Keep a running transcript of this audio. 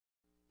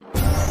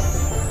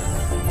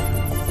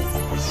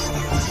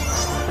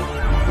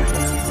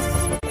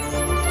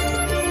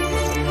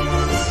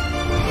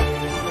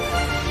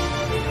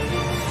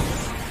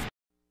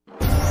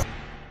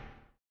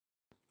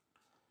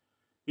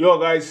Yo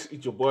guys,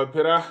 it's your boy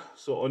Peter.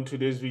 So on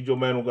today's video,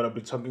 man, we're gonna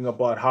be talking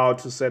about how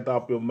to set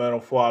up your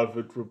MetaTrader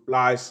with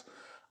replies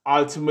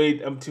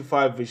Ultimate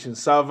MT5 Vision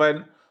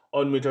 7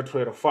 on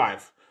MetaTrader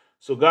 5.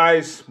 So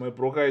guys, my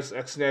broker is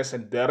XNS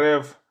and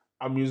Deriv.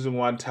 I'm using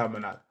one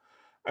terminal.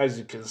 As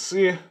you can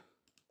see,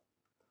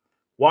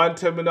 one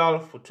terminal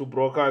for two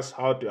brokers.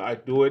 How do I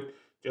do it?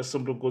 Just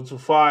simply go to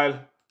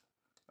File.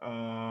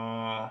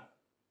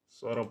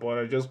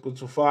 Just go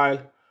to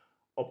File,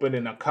 open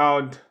an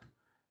account.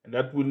 And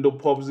that window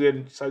pops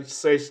in.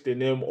 Search the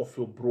name of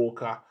your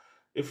broker.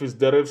 If it's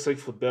Deriv, search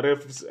for Deriv.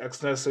 If it's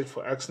XNS, search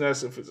for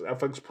XNS. If it's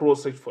FX Pro,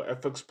 search for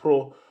FX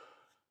Pro.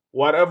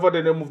 Whatever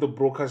the name of the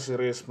broker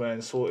is,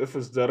 man. So if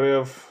it's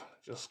Deriv,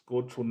 just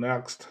go to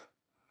next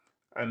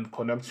and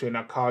connect to an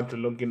account.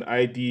 Your login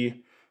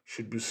ID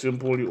should be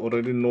simple. You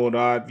already know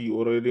that. You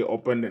already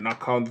opened an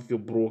account with your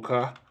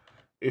broker.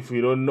 If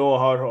you don't know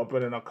how to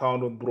open an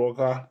account with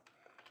broker,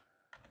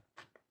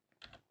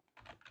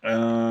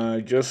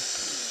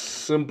 just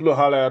simply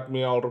holler at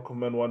me. I'll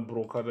recommend one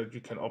broker that you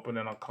can open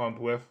an account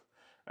with,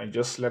 and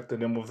just select the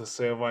name of the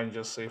server and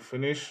just say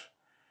finish,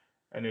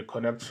 and you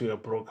connect to your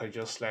broker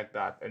just like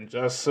that. And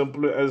just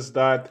simply as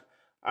that,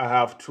 I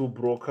have two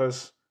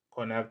brokers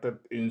connected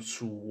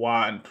into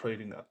one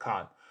trading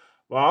account.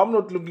 But I'm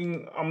not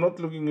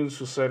looking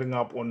into setting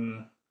up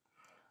on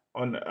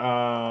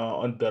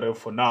Deriv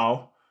for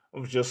now.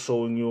 I'm just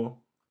showing you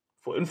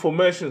for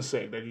information's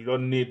sake that you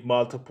don't need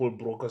multiple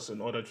brokers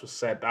in order to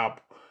set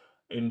up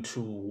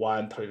into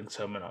one trading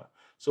terminal.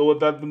 So with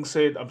that being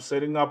said, I'm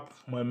setting up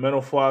my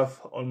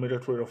MetaTrader on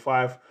MetaTrader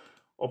 5.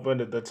 Open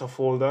the data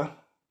folder.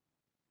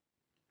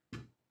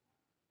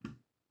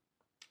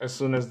 As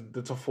soon as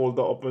the data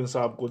folder opens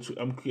up, go to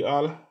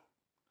MQL.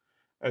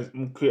 As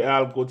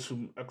MQL, go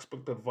to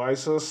Expect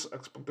Advisors.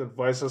 Expect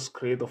Advisors,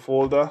 create a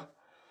folder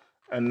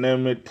and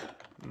name it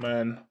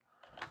Man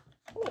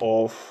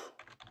of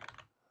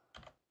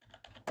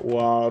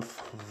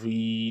Wealth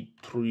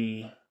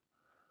V3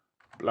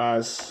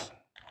 plus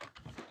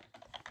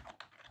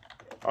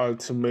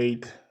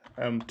Ultimate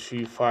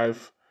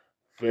MT5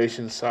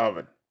 version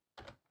 7.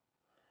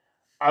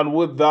 And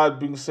with that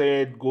being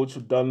said, go to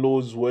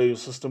downloads where your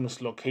system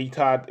is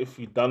located. If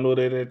you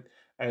downloaded it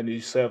and you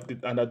saved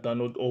it under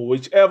download or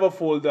whichever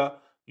folder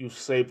you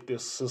saved the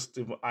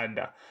system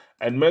under,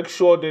 and make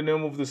sure the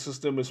name of the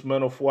system is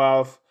Man of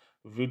Wealth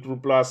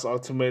V3 plus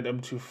Ultimate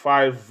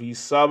MT5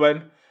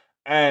 V7,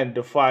 and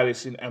the file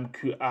is in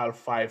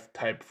MQL5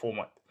 type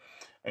format.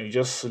 And you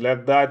just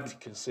select that. You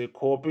can say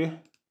copy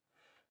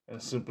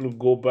and simply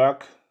go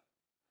back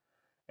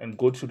and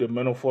go to the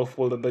MetaTrader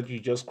folder that you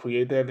just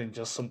created and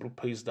just simply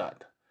paste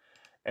that.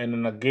 And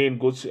then again,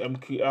 go to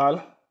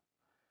MQL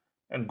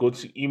and go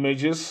to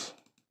images.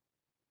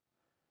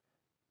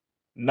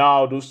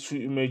 Now, those two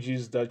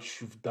images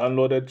that you've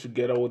downloaded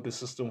together with the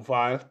system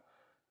file,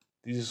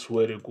 this is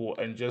where they go.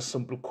 And just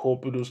simply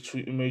copy those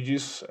two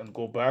images and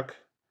go back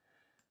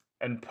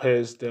and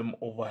paste them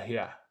over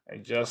here.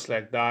 And just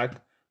like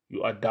that,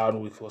 you are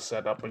done with your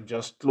setup. And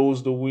just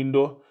close the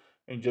window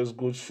and just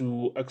go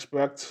to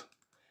expect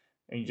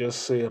and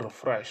just say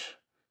refresh.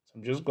 So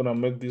I'm just gonna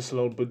make this a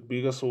little bit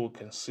bigger so we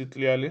can see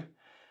clearly,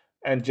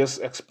 and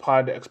just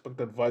expand the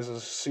Expect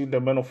Advisors. See, the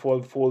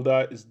MetaTrader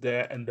folder is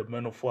there and the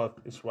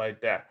MetaTrader is right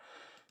there.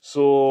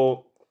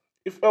 So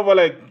if ever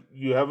like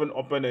you haven't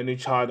opened any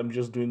chart, I'm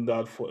just doing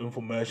that for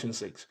information's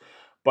sake.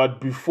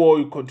 But before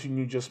you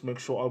continue, just make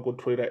sure Algo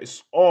Trader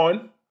is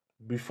on.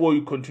 Before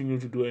you continue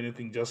to do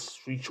anything,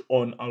 just switch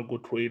on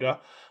Algo Trader.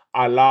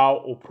 Allow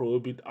or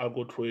prohibit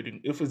algo trading.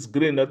 If it's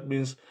green, that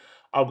means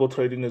algo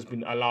trading has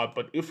been allowed.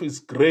 But if it's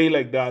gray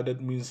like that, that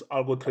means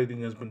algo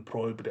trading has been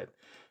prohibited.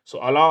 So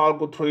allow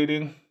algo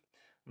trading.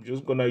 I'm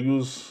just gonna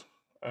use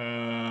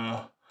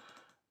a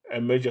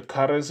major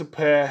currency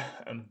pair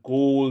and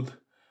gold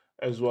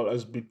as well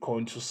as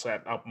Bitcoin to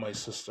set up my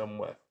system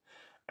with.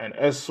 And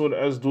as soon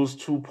as those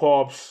two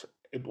pops,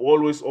 it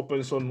always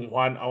opens on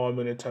 1 hour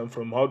minute time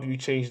frame. How do you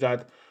change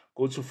that?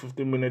 Go to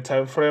 15-minute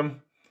time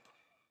frame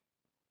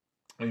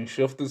and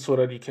shift it so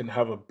that you can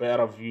have a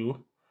better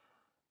view.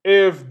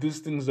 If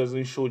these things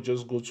doesn't show,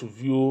 just go to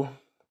view,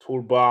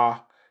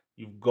 toolbar.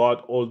 You've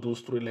got all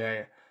those three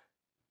layers.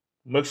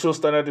 Make sure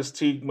standard is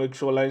ticked, make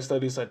sure line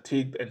studies are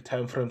ticked, and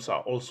time frames are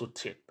also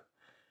ticked.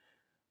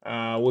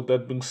 With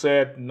that being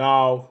said,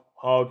 now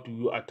how do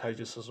you attach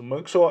the system?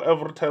 Make sure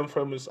every time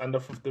frame is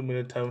under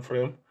 15-minute time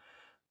frame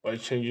by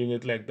changing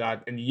it like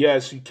that. And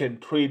yes, you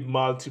can trade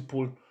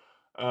multiple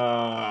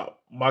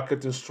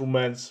market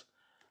instruments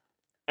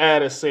at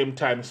the same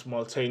time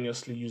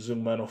simultaneously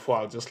using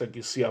MetaTrader. Just like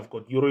you see, I've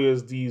got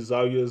EURUSD,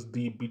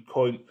 ZAR-USD,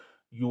 Bitcoin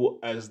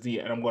USD,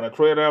 and I'm gonna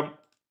trade them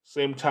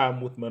same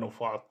time with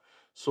MetaTrader.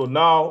 So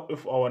now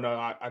if I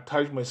wanna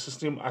attach my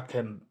system, I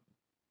can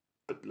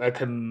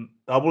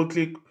double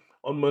click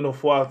on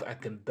MetaTrader, I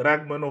can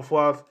drag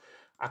MetaTrader,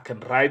 I can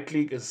right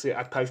click and say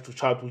attach to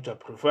chart, which I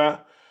prefer.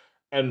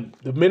 And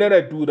the minute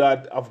I do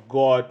that, I've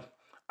got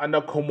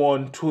under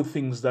common two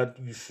things that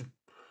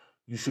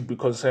you should be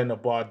concerned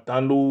about: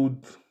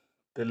 download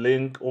the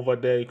link over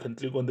there. You can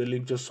click on the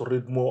link just to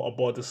read more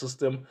about the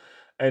system.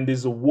 And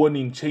there's a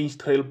warning: change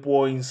trail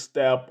points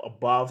step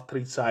above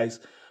trade size,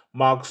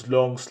 marks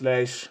long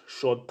 /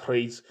 short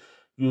trades,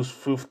 use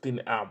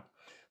 15 amp.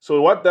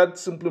 So what that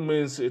simply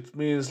means, it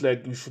means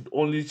like you should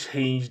only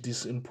change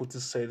these input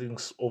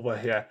settings over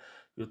here: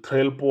 your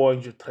trail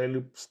point, your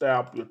trail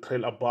step, your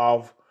trail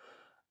above,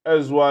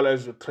 as well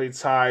as your trade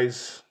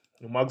size,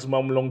 your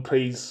maximum long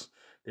trades,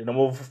 the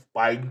number of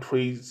buying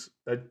trades,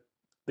 that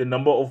the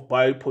number of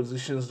buy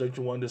positions that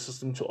you want the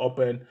system to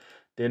open,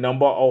 the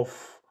number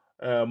of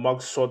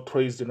max short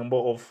trades, the number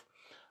of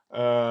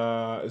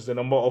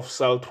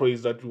sell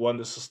trades that you want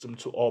the system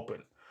to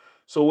open.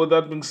 So with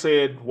that being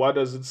said, what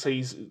does it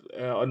say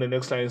on the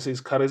next line? It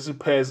says currency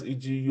pairs,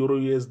 e.g. Euro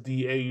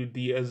USD, AUD,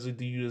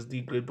 SZD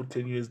USD, Great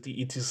Britain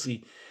USD, etc.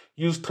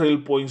 Use trail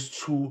points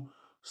 2,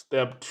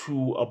 step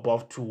 2,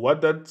 above 2.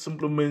 What that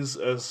simply means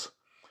is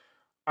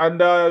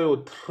under your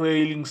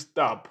trailing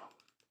stop,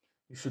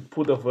 you should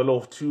put a value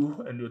of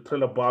 2, and your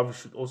trail above, you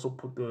should also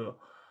put your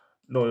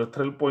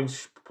trail points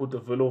should put a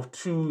value of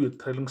 2, your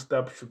trailing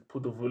stop should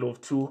put a value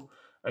of 2,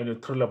 and your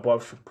trail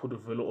above should put a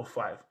value of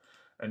 5.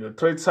 And your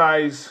trade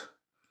size,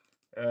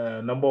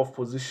 number of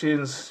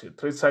positions, your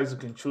trade size, you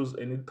can choose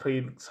any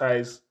trade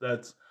size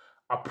that's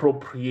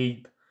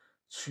appropriate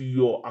to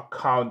your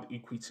account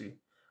equity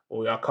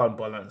or your account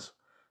balance.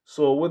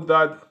 So with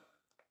that,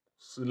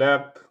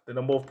 select the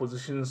number of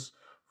positions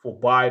for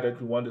buy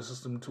that you want the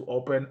system to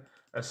open,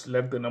 and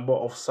select the number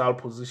of sell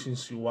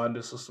positions you want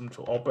the system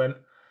to open.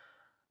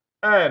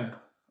 And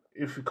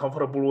if you're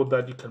comfortable with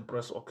that, you can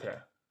press OK.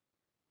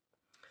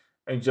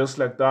 And just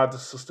like that, the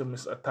system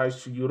is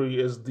attached to Euro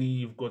USD.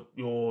 You've got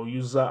your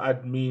user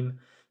admin,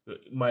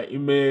 my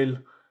email,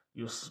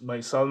 my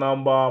cell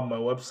number, my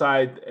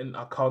website, and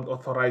account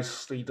authorized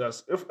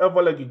status. If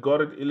ever like you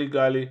got it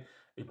illegally,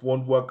 it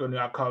won't work on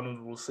your account, and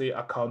it will say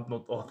account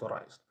not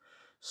authorized.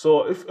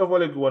 So if ever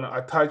like you want to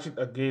attach it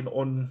again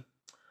on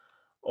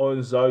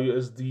ZAR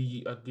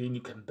USD, again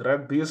you can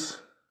drag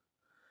this.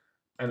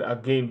 And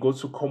again, go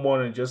to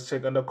common and just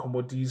check under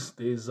commodities.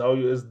 There's ZAR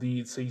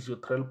USD. It says your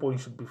trail point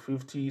should be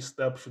 50,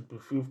 step should be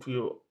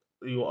 50,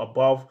 your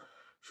above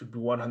should be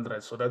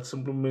 100. So that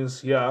simply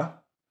means here,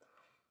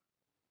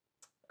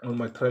 on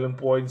my trailing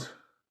point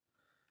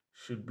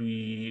should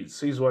be, it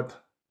says what?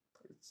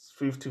 It's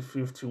 50,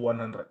 50,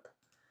 100.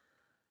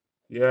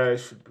 Yeah, it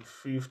should be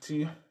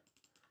 50,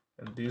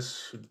 and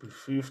this should be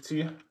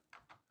 50,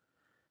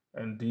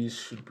 and this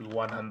should be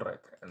 100.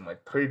 And my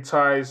trade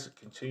size, you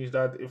can change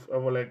that if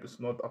ever like it's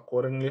not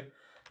accordingly,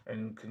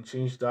 and you can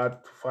change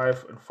that to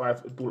 5 and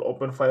 5. It will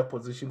open 5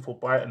 position for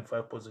buy and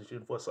 5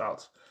 position for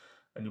sales,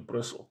 and you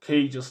press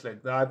OK just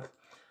like that.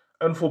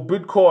 And for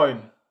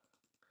Bitcoin,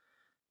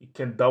 you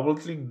can double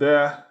click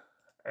there,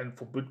 and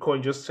for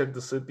Bitcoin, just check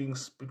the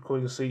settings.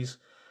 Bitcoin says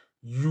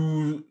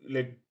use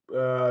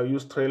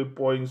trail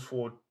points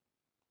for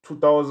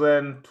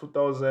 2000,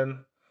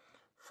 2000,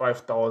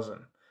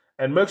 5,000.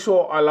 And make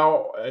sure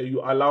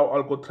you allow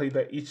algo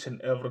trader each and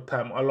every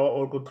time. Allow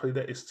algo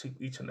trader is ticked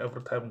each and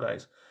every time,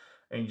 guys.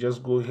 And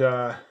just go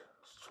here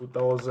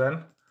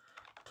 2000,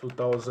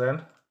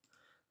 2000,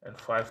 and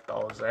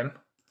 5,000. And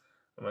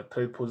my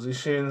trade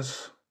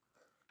positions,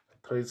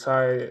 trade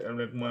side, and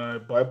like my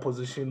buy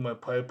position, my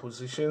buy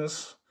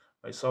positions,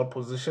 my sell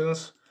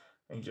positions,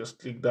 and just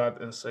click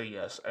that and say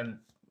yes. And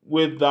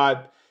with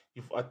that,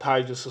 you've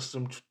attached the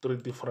system to 3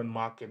 different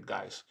market,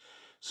 guys.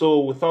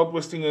 So without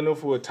wasting enough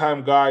of your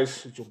time,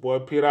 guys, it's your boy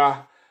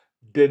Peter.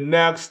 The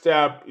next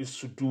step is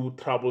to do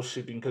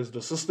troubleshooting, because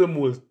the system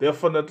will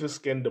definitely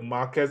scan the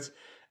markets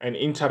and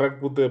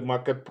interact with the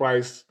market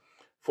price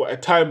for a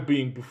time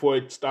being before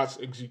it starts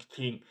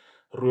executing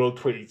real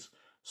trades.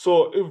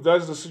 So if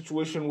that's the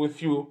situation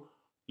with you,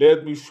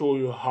 let me show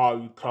you how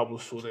you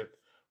troubleshoot it.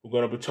 We're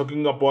going to be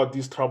talking about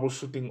this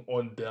troubleshooting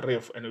on the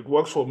riff, and it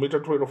works for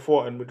MetaTrader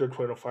 4 and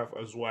MetaTrader 5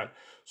 as well,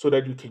 so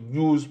that you can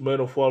use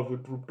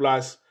MetaTrader V2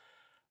 Plus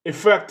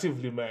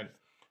effectively, man.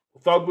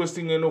 Without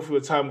wasting any of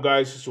your time,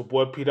 guys, it's your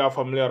boy Peter.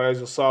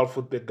 Familiarize yourself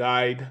with the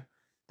guide.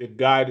 The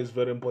guide is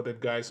very important,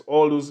 guys.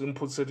 All those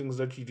input settings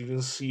that you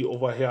didn't see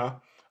over here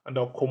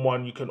under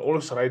command, you can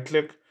always right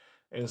click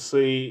and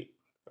say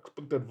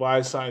expect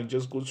advisor, and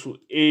just go to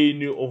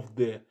any of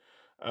the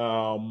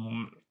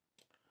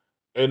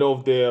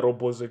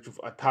robots that you've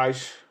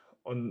attached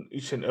on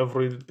each and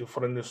every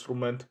different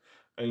instrument,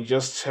 and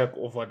just check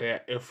over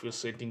there if your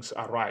settings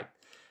are right.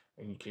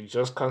 And you can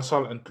just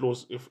cancel and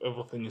close if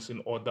everything is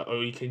in order,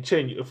 or you can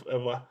change if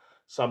ever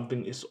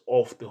something is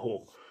off the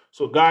hook.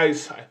 So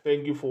guys, I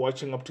thank you for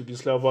watching up to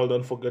this level.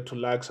 Don't forget to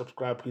like,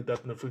 subscribe, hit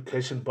that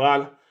notification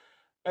bell,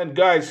 and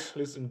guys,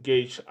 let's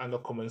engage in the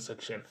comment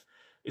section.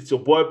 It's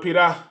your boy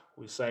Peter.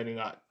 We're signing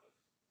out.